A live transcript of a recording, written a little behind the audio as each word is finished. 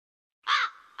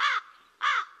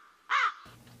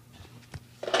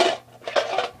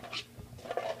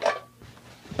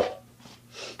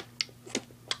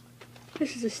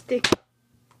is a stick.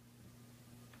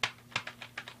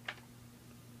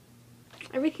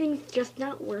 Everything's just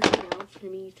not working out for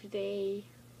me today.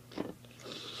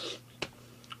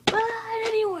 But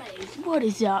anyways, what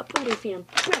is up? Buddy Fam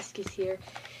Prescus here.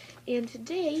 And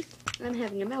today, I'm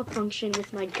having a malfunction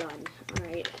with my gun.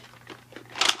 Alright.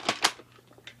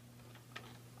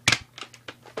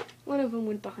 One of them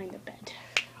went behind the bed.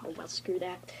 Oh well, screw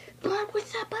that. But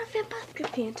what's up, Buddy Fam Prescus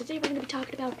Fan? Today we're going to be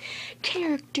talking about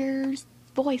characters'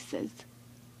 voices.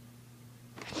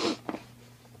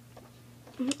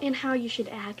 And how you should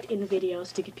act in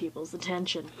videos to get people's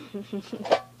attention.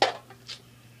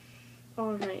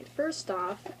 Alright, first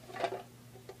off,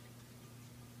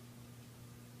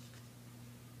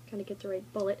 gotta get the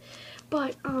right bullet.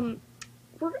 But I'm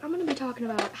gonna be talking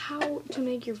about how to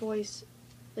make your voice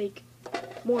like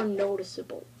more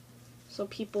noticeable, so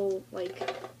people like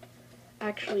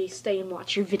actually stay and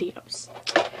watch your videos.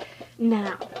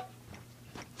 Now,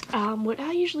 what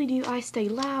I usually do, I stay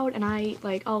loud and I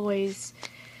like always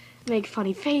make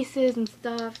funny faces and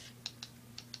stuff.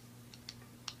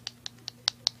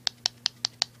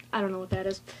 I don't know what that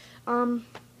is.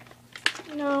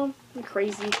 You know,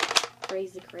 crazy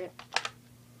crap.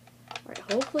 Alright,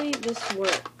 hopefully this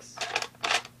works.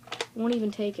 Won't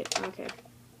even take it. Okay.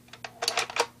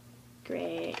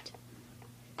 Great.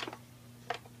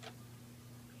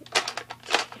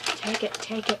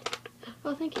 Take it.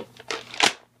 Oh, thank you.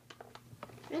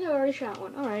 And I already shot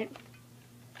one. Alright.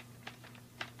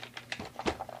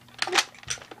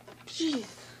 Jeez.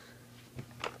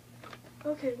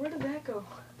 Okay, where did that go?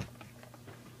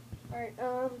 Alright,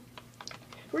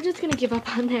 we're just gonna give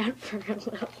up on that for a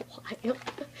little while.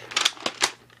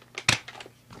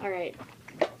 Alright.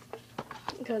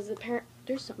 Because apparently,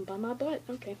 there's something by my butt.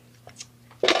 Okay.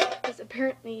 Because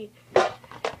apparently, I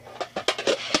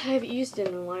haven't used it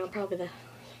in a while, probably the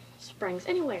springs.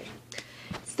 Anyway,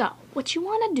 so, what you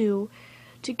want to do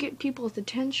to get people's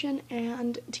attention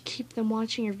and to keep them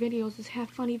watching your videos is have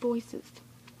funny voices.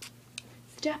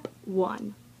 Step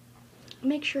 1.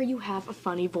 Make sure you have a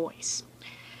funny voice.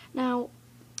 Now,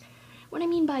 what I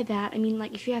mean by that, I mean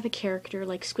like if you have a character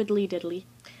like Squiddly Diddly,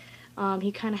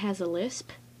 he kind of has a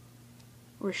lisp,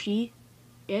 or she,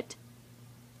 it,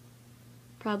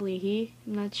 probably he,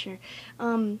 I'm not sure.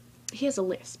 He has a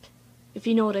lisp. If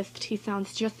you noticed, he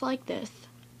sounds just like this.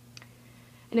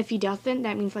 And if he doesn't,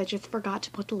 that means I just forgot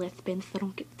to put the lisp in, so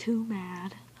don't get too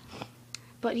mad.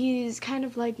 But he's kind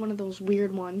of like one of those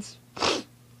weird ones.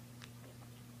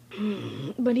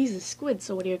 But he's a squid,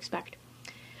 so what do you expect?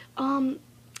 Rule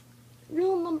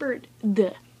number D.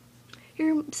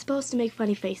 You're supposed to make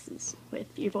funny faces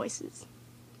with your voices.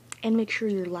 And make sure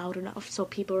you're loud enough so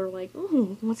people are like,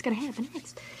 ooh, what's gonna happen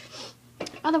next?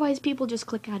 Otherwise, people just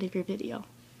click out of your video.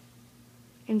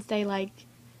 And say like,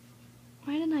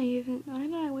 why did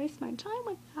I waste my time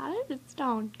with that? I just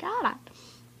don't got it.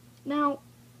 Now,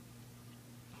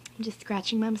 I'm just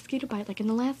scratching my mosquito bite like in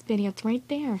the last video. It's right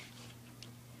there.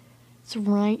 It's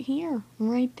right here,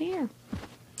 right there.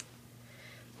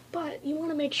 But you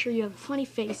want to make sure you have a funny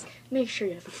face, make sure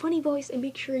you have a funny voice, and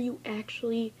make sure you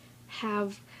actually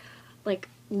have like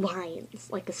lines,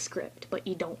 like a script, but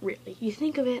you don't really. You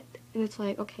think of it, and it's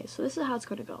like, okay, so this is how it's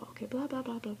going to go. Okay, blah, blah,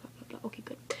 blah, blah, blah, blah, blah. Okay,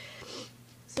 good.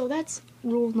 So that's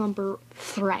rule number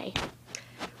 3.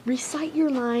 Recite your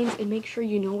lines and make sure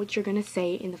you know what you're going to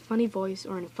say in a funny voice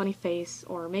or in a funny face,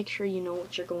 or make sure you know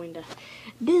what you're going to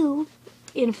do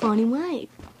in a funny way.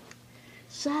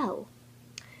 So,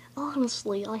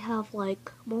 honestly, I have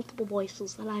like multiple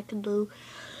voices that I can do.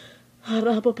 And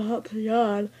I'm about to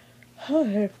yawn.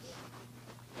 Hi.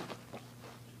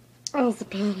 I was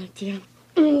about to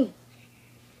yawn.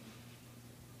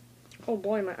 Oh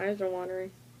boy, my eyes are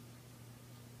watering.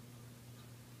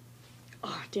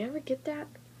 Oh, did you ever get that?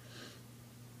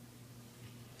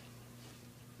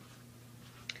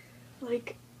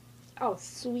 Like, oh,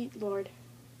 sweet lord.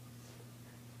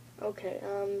 Okay,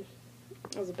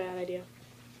 that was a bad idea.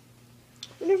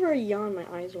 Whenever I yawn, my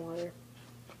eyes water.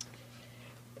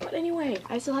 But anyway,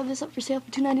 I still have this up for sale for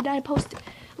 $2.99. Post,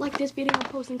 like this video,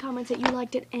 post in comments that you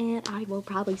liked it, and I will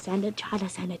probably try to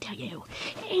send it to you.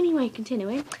 Anyway,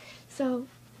 continuing. So,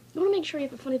 you want to make sure you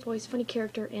have a funny voice, funny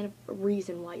character, and a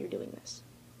reason why you're doing this.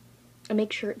 And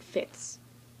make sure it fits.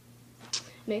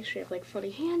 Make sure you have like funny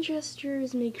hand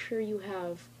gestures. Make sure you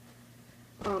have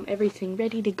everything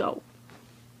ready to go.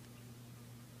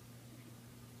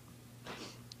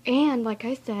 And like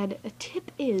I said, a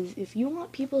tip is if you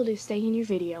want people to stay in your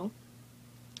video,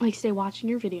 like stay watching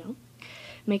your video,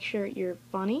 make sure you're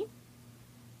funny.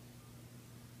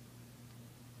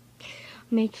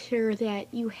 Make sure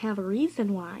that you have a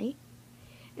reason why,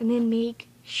 and then make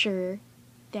sure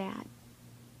that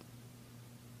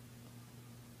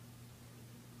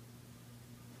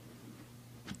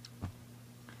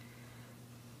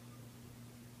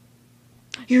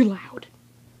you're loud.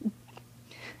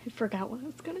 I forgot what I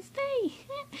was gonna say.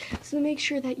 So make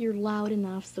sure that you're loud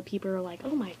enough so people are like,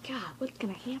 oh my god, what's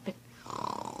gonna happen?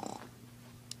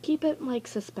 Keep it, like,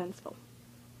 suspenseful.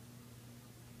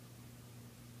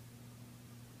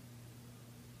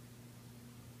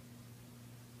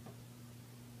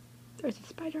 There's a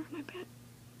spider on my bed.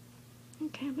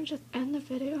 Okay, I'm gonna just end the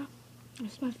video.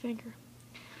 There's my finger.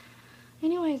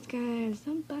 Anyways, guys,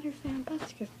 I'm Butterfan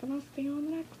Buscus, and I'll see you on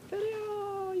the next video.